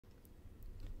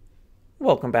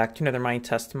Welcome back to another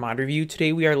Minetest mod review.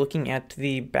 Today we are looking at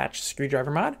the batch screwdriver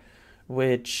mod,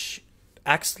 which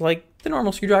acts like the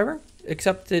normal screwdriver,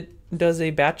 except it does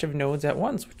a batch of nodes at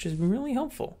once, which is really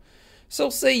helpful. So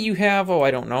say you have,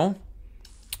 I don't know,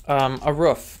 a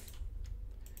roof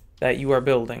that you are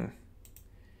building,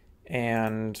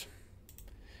 and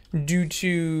due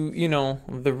to,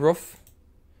 the roof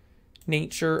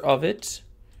nature of it,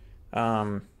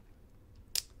 so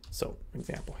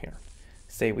example here.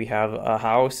 Say we have a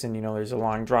house and there's a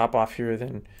long drop off here,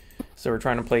 so we're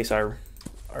trying to place our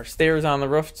stairs on the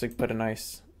roof to put a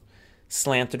nice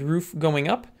slanted roof going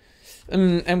up,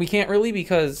 and we can't really,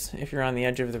 because if you're on the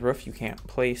edge of the roof you can't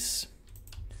place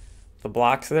the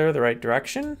blocks there the right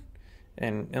direction,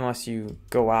 and unless you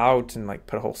go out and like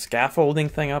put a whole scaffolding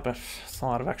thing up, it's a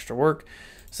lot of extra work.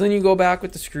 So then you go back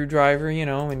with the screwdriver,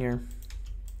 and you're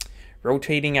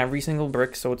rotating every single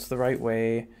brick so it's the right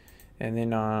way, and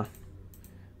then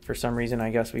for some reason,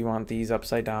 I guess we want these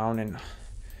upside down, and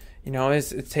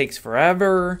it takes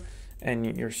forever,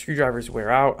 and your screwdrivers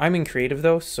wear out. I'm in creative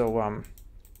though, so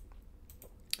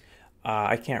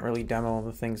I can't really demo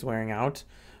the things wearing out,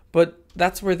 but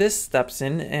that's where this steps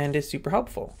in and is super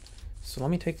helpful. So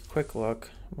let me take a quick look.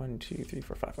 1, 2, 3,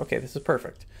 4, 5. Okay, this is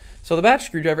perfect. So the batch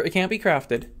screwdriver, it can't be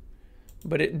crafted,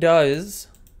 but it does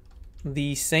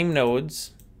the same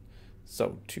nodes.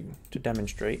 So to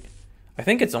demonstrate, I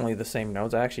think it's only the same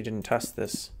nodes. I actually didn't test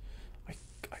this.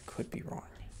 I could be wrong.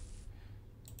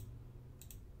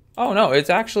 Oh no, it's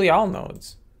actually all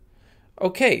nodes.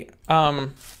 Okay,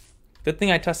 good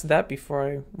thing I tested that before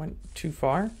I went too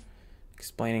far,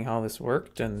 explaining how this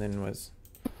worked and then was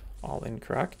all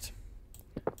incorrect.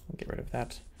 I'll get rid of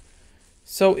that.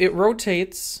 So it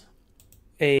rotates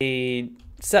a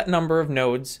set number of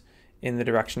nodes in the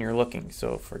direction you're looking.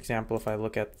 So for example, if I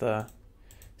look at the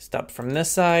step from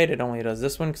this side, it only does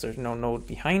this one because there's no node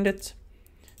behind it.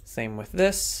 Same with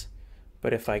this.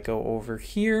 But if I go over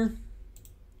here,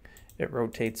 it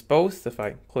rotates both if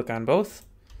I click on both.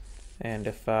 And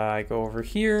if I go over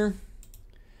here,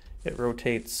 it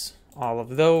rotates all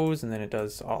of those, and then it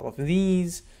does all of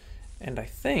these. And I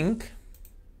think,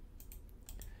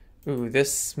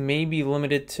 this may be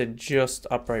limited to just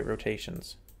upright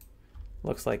rotations.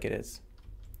 Looks like it is.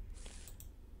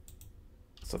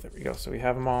 So there we go. So we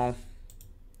have them all,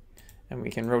 and we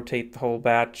can rotate the whole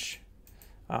batch.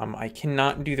 I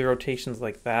cannot do the rotations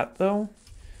like that though,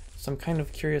 so I'm kind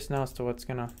of curious now as to what's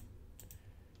gonna.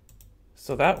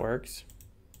 So that works,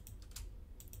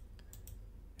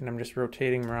 and I'm just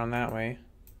rotating them around that way.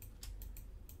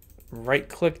 Right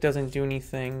click doesn't do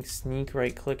anything. Sneak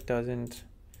right click doesn't.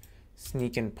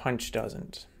 Sneak and punch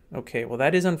doesn't. Okay, well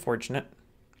that is unfortunate.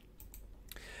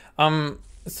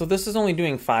 So this is only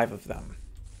doing 5 of them.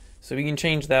 So we can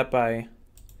change that by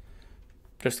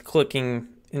just clicking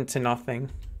into nothing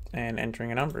and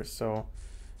entering a number. So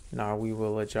now we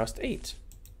will adjust 8.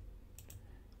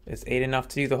 Is 8 enough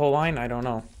to do the whole line? I don't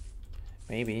know.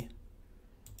 Maybe.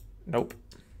 Nope.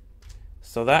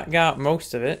 So that got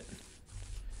most of it.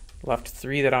 Left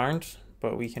 3 that aren't,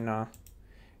 but we can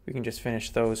just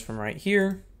finish those from right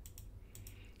here.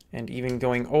 And even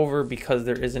going over, because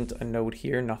there isn't a node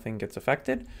here, nothing gets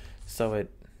affected. So it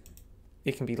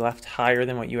can be left higher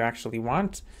than what you actually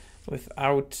want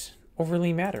without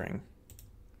overly mattering.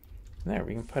 There,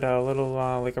 we can put a little,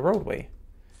 like a roadway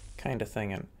kind of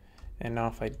thing in. And now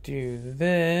if I do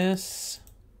this,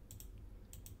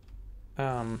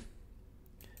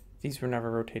 these were never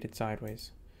rotated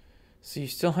sideways. So you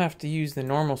still have to use the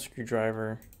normal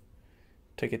screwdriver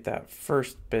to get that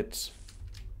first bit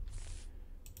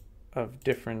of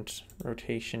different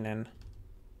rotation in.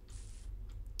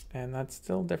 And that's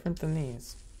still different than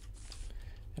these.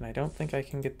 And I don't think I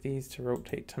can get these to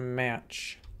rotate to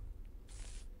match.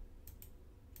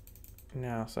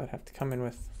 No, so I'd have to come in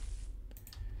with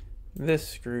this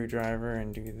screwdriver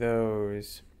and do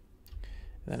those.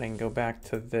 And then I can go back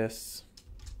to this.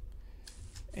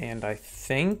 And I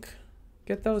think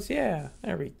get those, yeah,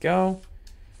 there we go.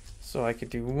 So I could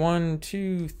do 1,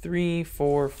 2, 3,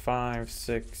 4, 5,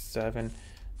 6, 7.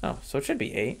 Oh, so it should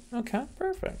be 8. Okay,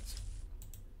 perfect.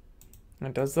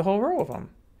 It does the whole row of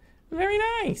them. Very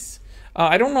nice.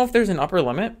 I don't know if there's an upper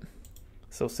limit.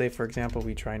 So say, for example,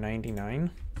 we try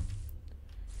 99.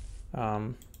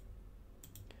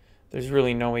 There's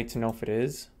really no way to know if it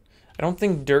is. I don't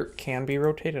think dirt can be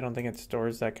rotated. I don't think it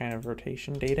stores that kind of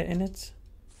rotation data in it.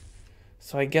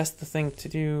 So I guess the thing to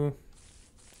do...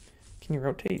 Can you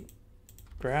rotate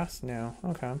grass? No.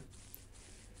 Okay.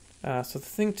 So the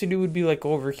thing to do would be like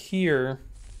over here.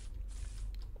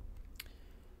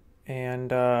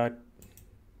 And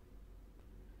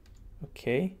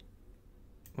okay,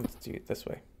 let's do it this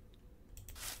way.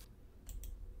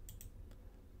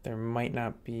 there might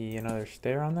not be another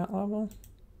stair on that level.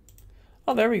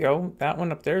 Oh, there we go. That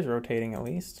one up there is rotating at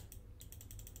least.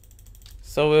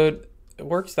 So it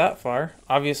works that far.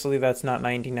 Obviously, that's not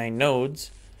 99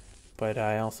 nodes, but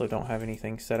I also don't have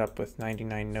anything set up with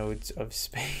 99 nodes of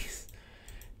space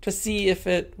to see if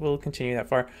it will continue that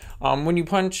far. When you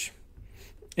punch,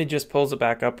 it just pulls it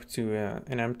back up to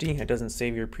an empty. It doesn't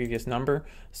save your previous number.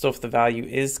 So if the value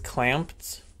is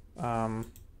clamped,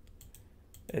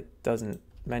 it doesn't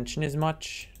mention as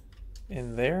much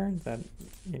in there that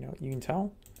you can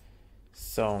tell.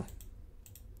 So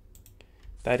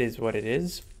that is what it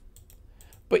is.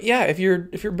 But yeah, if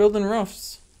you're building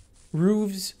roofs,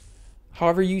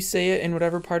 however you say it in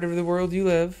whatever part of the world you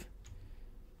live,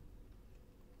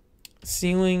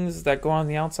 ceilings that go on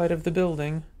the outside of the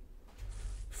building,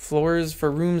 floors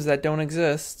for rooms that don't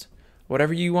exist,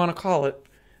 whatever you want to call it,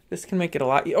 this can make it a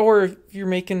lot. Or if you're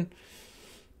making,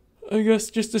 I guess,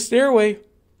 just a stairway,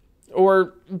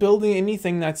 or building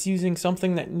anything that's using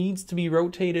something that needs to be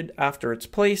rotated after it's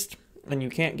placed, and you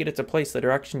can't get it to place the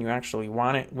direction you actually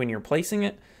want it when you're placing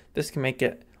it, this can make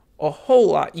it a whole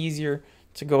lot easier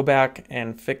to go back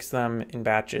and fix them in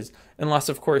batches. Unless,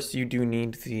 of course, you do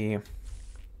need the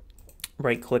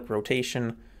right-click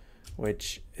rotation,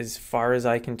 which, as far as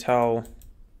I can tell,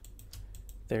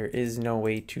 there is no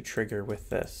way to trigger with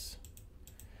this,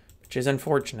 which is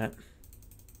unfortunate.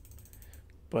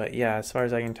 But yeah, as far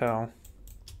as I can tell,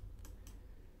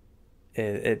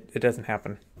 it doesn't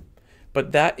happen.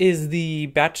 But that is the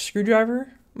batch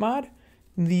screwdriver mod.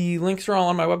 The links are all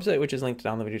on my website, which is linked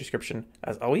down in the video description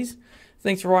as always.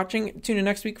 Thanks for watching. Tune in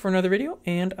next week for another video,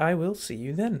 and I will see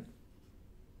you then.